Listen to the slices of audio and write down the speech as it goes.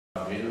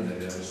avril, on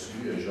avait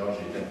reçu, Georges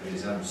était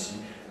présent aussi,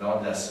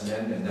 lors de la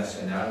semaine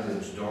nationale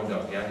du don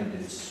d'organes et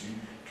de tissus,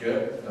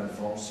 que, dans le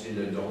fond, c'est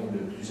le don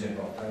le plus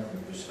important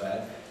qu'on puisse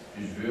faire.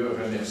 Puis je veux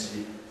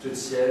remercier toutes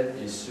celles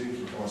et ceux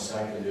qui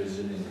consacrent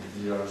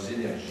leurs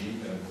énergies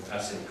à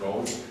cette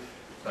cause,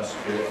 parce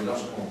que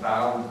lorsqu'on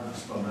parle en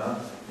ce moment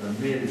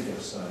de 1000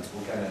 personnes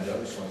au Canada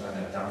qui sont en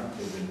attente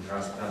d'une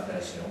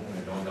transplantation,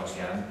 un don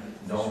d'organes,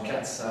 dont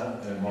 400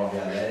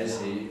 Montréalaises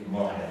et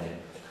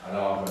Montréalais.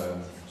 Alors,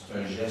 c'est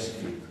un geste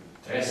qui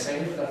est très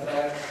simple à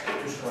faire.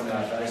 Tout ce qu'on a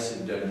à faire,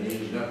 c'est de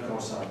donner notre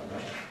consentement.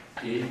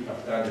 Et,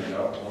 partant de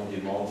là, on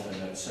démontre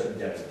notre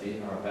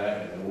solidarité envers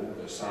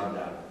nos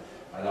semblables.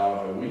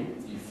 Alors, oui,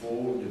 il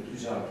faut de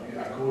plus en plus,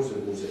 à cause de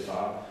vos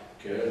efforts,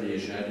 que les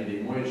jeunes et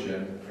les moins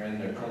jeunes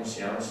prennent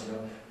conscience là,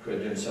 que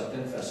d'une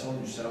certaine façon,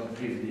 nous sommes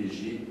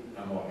privilégiés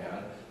à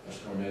Montréal, parce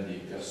qu'on a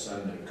des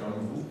personnes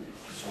comme vous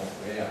qui sont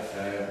prêts à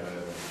faire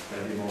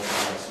la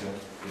démonstration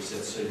de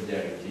cette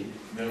solidarité.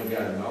 Mais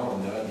également,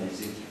 on a des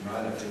équipements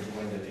à la fine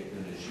pointe de la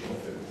technologie, on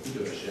fait beaucoup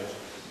de recherches,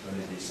 on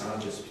a des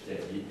centres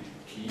hospitaliers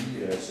qui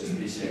se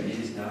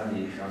spécialisent dans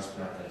les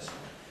transplantations.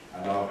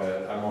 Alors,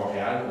 à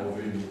Montréal, on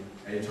veut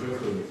être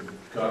reconnus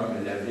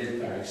comme la ville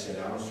par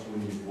excellence au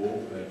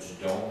niveau du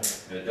don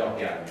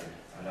d'organes.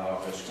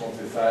 Alors, ce qu'on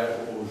peut faire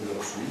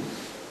aujourd'hui,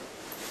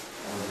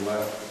 on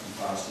doit y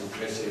penser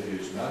très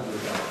sérieusement,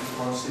 d'autant plus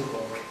qu'on ne sait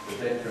pas.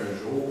 Peut-être qu'un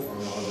jour, on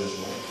aura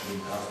besoin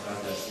d'une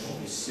transplantation,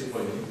 et si ce n'est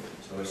pas nous,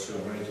 ça va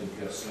sûrement être une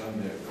personne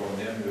qu'on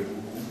aime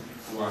beaucoup,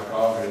 ou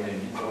encore un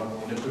ami.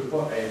 Donc, on ne peut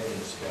pas être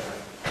indifférent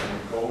à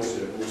une cause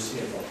aussi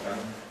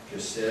importante que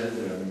celle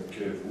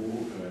que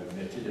vous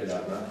mettez de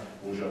l'avant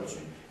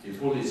aujourd'hui. Et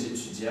pour les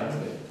étudiants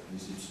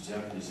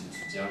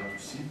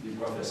aussi, les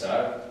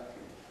professeurs,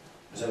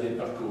 vous avez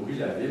parcouru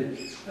la ville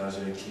dans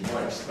un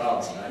climat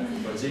extraordinaire. Il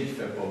ne faut pas dire qu'il ne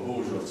fait pas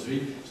beau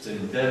aujourd'hui. C'était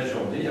une belle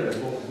journée, il n'y avait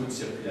pas beaucoup de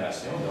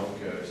circulation, donc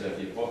vous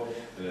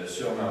n'aviez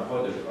sûrement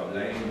pas de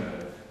problème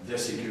de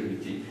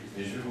sécurité.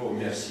 Mais je veux vous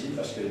remercier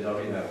parce que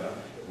dorénavant,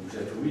 vous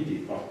êtes, oui,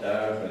 des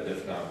porteurs de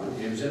flambeaux,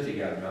 mais vous êtes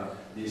également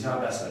des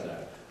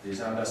ambassadeurs.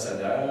 Des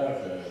ambassadeurs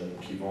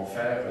qui vont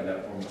faire la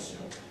promotion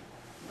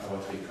à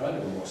votre école,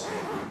 au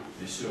Montréal,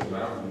 mais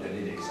sûrement vous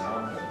donner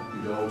l'exemple à beaucoup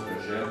d'autres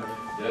jeunes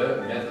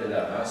de mettre de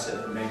l'avant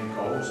cette même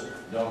cause.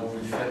 Donc, vous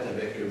le faites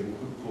avec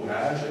beaucoup de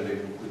courage,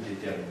 avec beaucoup de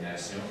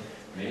détermination,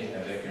 mais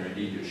avec un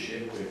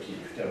leadership qui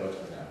est tout à votre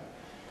honneur.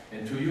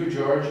 And to you,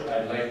 George,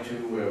 I'd like to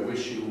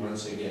wish you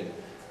once again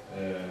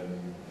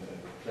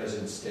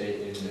pleasant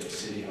stay in the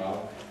City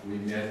Hall. We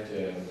met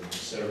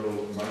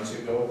several months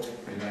ago,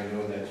 and I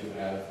know that you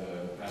have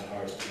at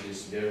heart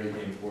this very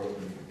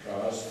important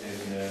cause.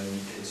 And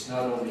it's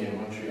not only a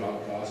Montreal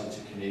cause, it's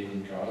a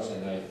Canadian cause,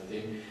 and I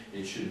think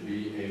it should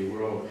be a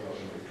world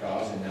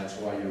cause, and that's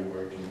why you're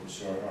working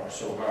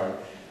so hard.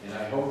 And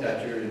I hope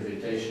that your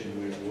invitation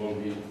will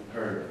be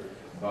heard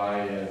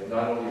by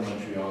not only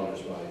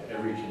Montrealers, by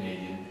every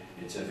Canadian.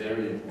 It's a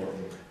very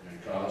important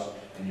cause,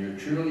 and you're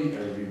truly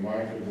a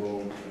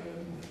remarkable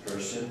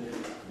person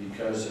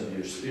because of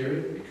your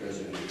spirit,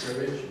 because of your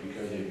courage,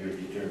 because of your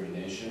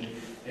determination,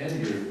 and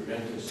your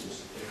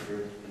relentless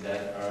effort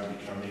that are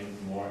becoming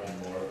more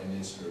and more an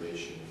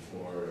inspiration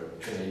for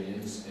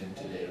Canadians and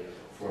today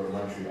for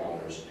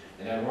Montrealers.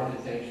 And I want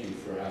to thank you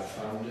for having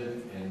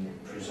founded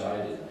and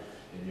presided,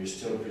 and you're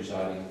still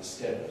presiding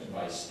step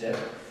by step,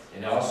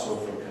 and also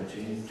for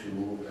continuing to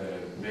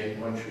make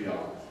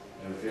Montreal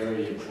a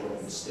very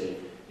important state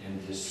in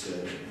this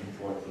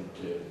important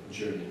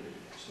journey.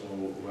 So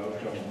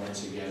welcome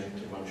once again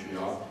to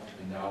Montreal,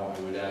 and now I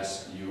would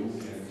ask you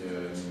and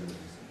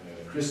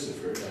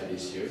Christopher, that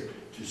is here,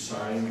 to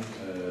sign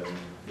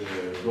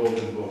the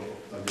Golden Book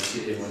of the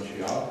City of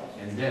Montreal,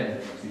 and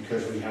then,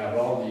 because we have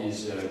all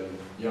these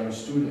young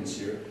students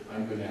here,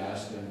 I'm going to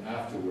ask them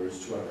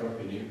afterwards to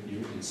accompany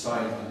you and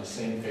sign on the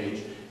same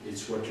page.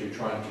 It's what you're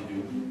trying to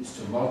do, is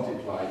to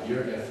multiply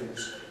your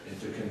efforts and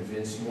to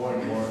convince more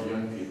and more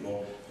young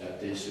people that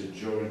they should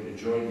join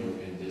you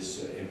in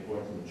this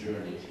important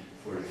journey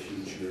for the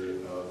future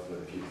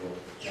of people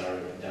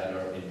that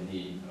are in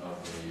need of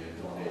a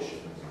donation.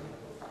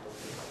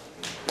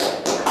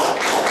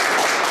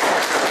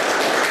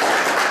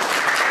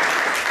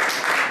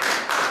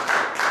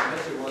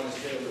 Unless you want to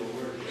say a little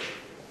word.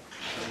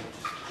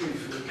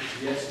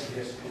 Yes,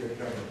 Peter.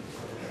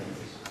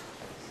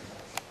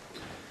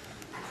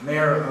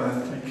 Mayor,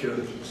 thank you.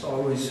 It's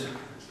always a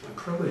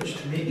privilege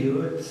to meet you.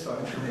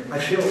 I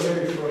feel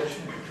very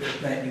fortunate to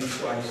have met you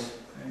twice.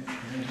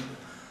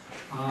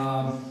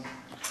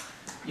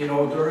 You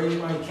know, during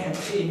my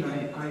campaign,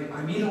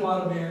 I meet a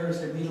lot of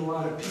mayors, I meet a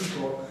lot of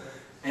people,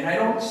 and I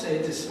don't say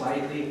this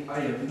lightly. I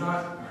have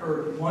not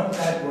heard one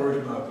bad word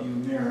about you,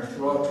 Mayor,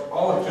 throughout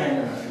all of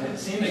Canada. It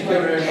seems like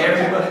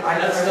everybody,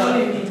 I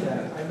really mean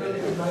that. I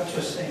really am not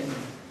just saying that.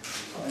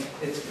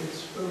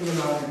 It's really an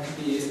honor to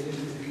be in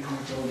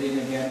the building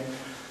again.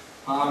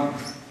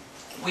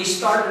 We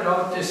started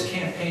out this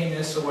campaign,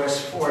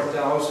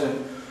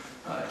 SOS4000,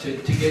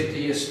 to get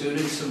the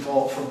students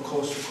involved from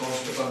coast to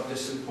coast about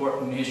this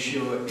important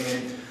issue.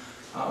 And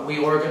We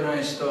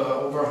organized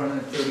over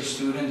 130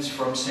 students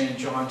from St.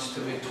 John's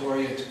to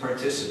Victoria to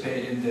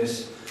participate in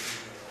this.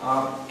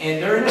 And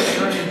during the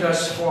journey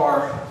thus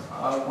far,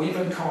 we've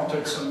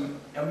encountered some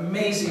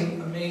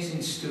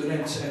amazing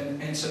students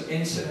and some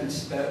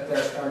incidents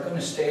that are going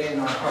to stay in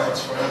our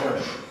hearts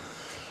forever.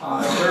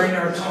 During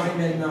our time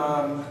in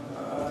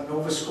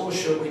Nova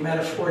Scotia, we met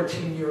a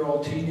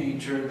 14-year-old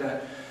teenager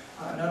that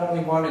not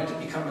only wanted to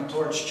become a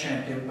torch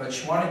champion, but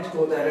she wanted to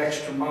go that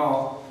extra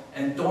mile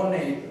and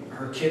donate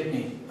her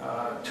kidney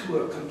to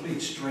a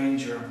complete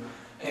stranger.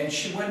 And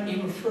she went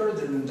even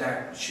further than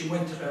that. She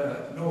went to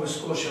the Nova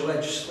Scotia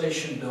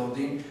Legislation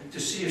Building to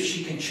see if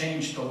she can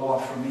change the law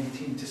from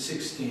 18 to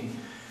 16.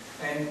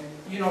 And,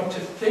 you know, to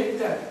think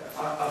that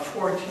a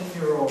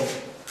 14-year-old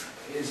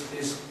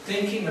is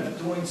thinking of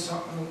doing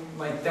something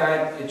like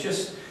that,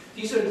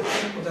 these are the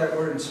people that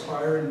were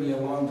inspiring me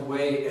along the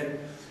way. And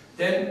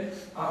then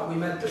we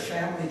met the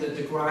family, the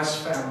DeGrasse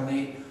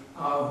family,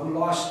 who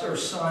lost their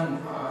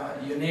son,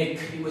 Unique.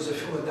 He was a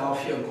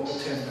Philadelphia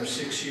goaltender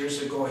 6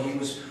 years ago. He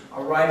was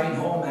arriving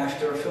home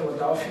after a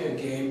Philadelphia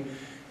game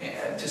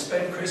to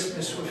spend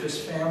Christmas with his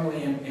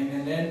family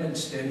in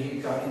Edmundston. He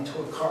got into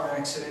a car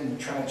accident and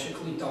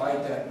tragically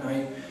died that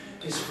night.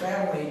 His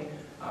family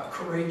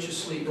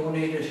courageously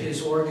donated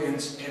his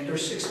organs, and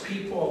there's 6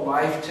 people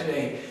alive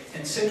today.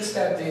 And since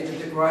that day, the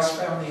DeGrasse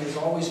family has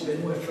always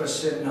been with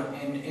us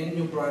in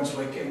New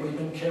Brunswick, and we've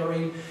been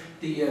carrying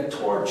the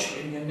torch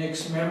in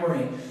Unique's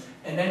memory.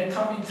 And then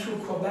coming through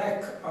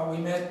Quebec, we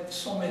met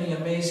so many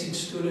amazing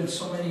students,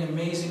 so many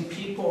amazing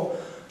people.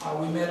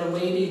 We met a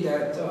lady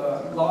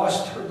that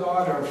lost her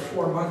daughter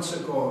 4 months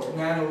ago,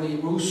 Natalie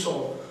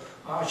Russo.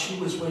 She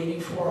was waiting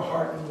for a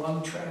heart and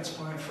lung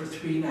transplant for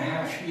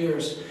 3.5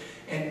 years.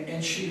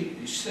 And she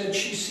said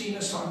she's seen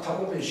us on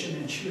television,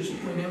 and she was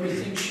doing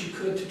everything she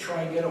could to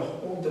try and get a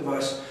hold of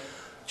us,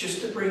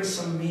 just to bring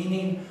some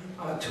meaning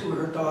to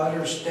her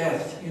daughter's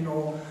death, you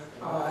know.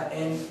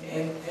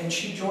 And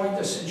she joined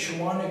us in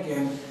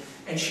Shawinigan,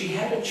 and she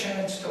had a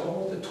chance to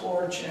hold the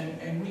torch,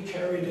 and we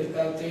carried it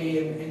that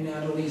day in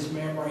Natalie's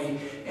memory,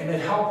 and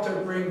it helped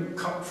her bring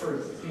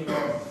comfort, you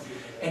know.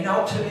 And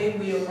now today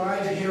we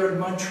arrive here in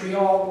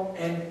Montreal,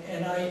 and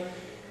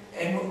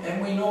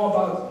we know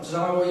about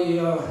Zoe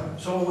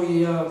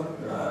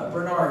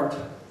Bernard,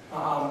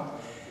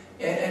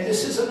 and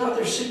this is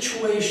another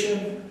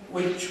situation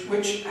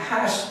which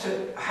has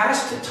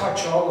to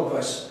touch all of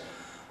us.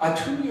 A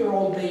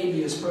 2-year-old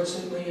baby is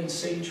presently in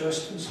St.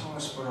 Justin's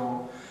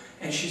Hospital,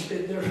 and she's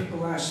been there for the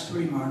last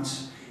 3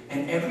 months.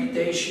 And every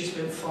day she's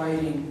been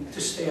fighting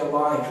to stay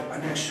alive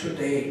an extra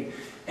day.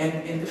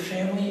 And the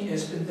family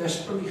has been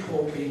desperately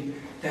hoping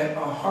that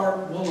a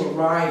heart will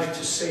arrive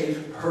to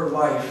save her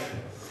life.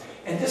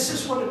 And this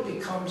is what it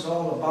becomes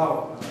all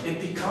about. It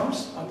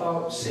becomes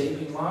about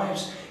saving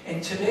lives.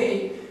 And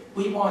today,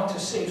 we want to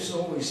save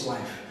Zoe's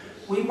life.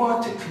 We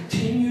want to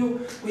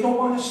continue. We don't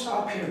want to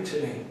stop here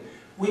today.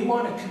 We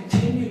want to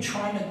continue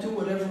trying to do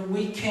whatever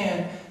we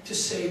can to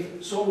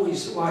save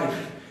Zoe's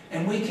life.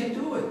 And we can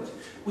do it.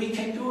 We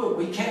can do it.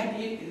 We can't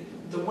be,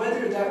 the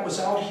weather that was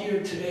out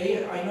here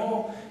today, I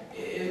know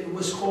it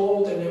was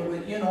cold and it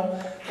was, you know,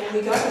 but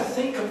we got to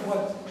think of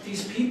what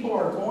these people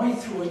are going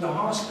through in the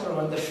hospital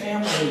and the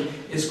family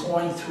is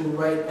going through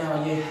right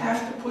now. You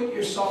have to put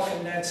yourself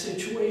in that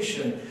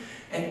situation.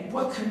 And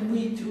what can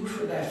we do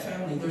for that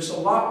family? There's a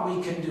lot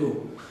we can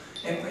do.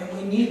 And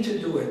we need to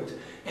do it.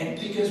 And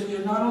because we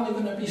are not only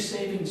going to be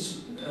saving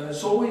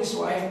Zoe's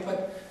life,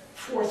 but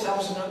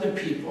 4,000 other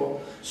people.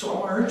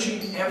 So I'm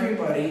urging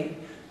everybody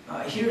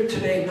here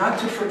today not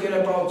to forget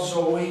about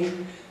Zoe,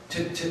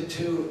 to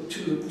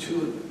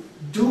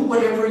do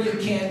whatever you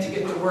can to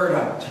get the word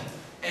out.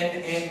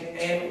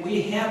 And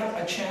we have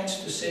a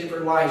chance to save her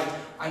life.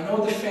 I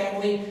know the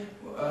family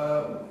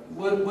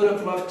would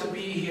have loved to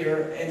be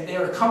here, and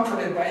they're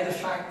comforted by the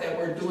fact that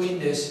we're doing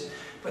this,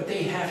 but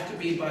they have to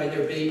be by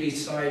their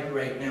baby's side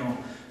right now.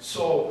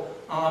 So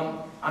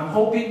I'm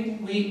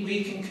hoping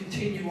we can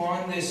continue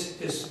on this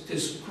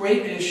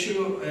great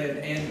issue,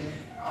 and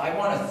I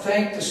want to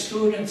thank the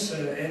students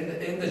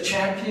and the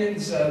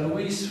champions,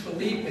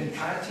 Louis-Philippe and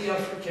Katia,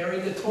 for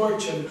carrying the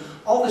torch, and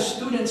all the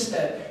students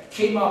that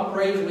came out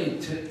bravely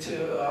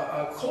to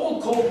a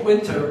cold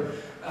winter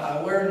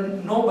where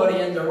nobody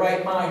in their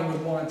right mind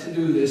would want to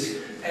do this.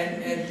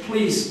 And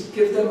please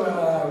give them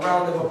a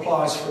round of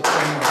applause for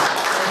coming out.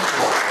 Thank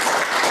you.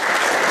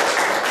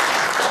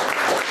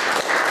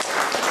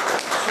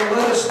 So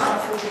let us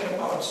not forget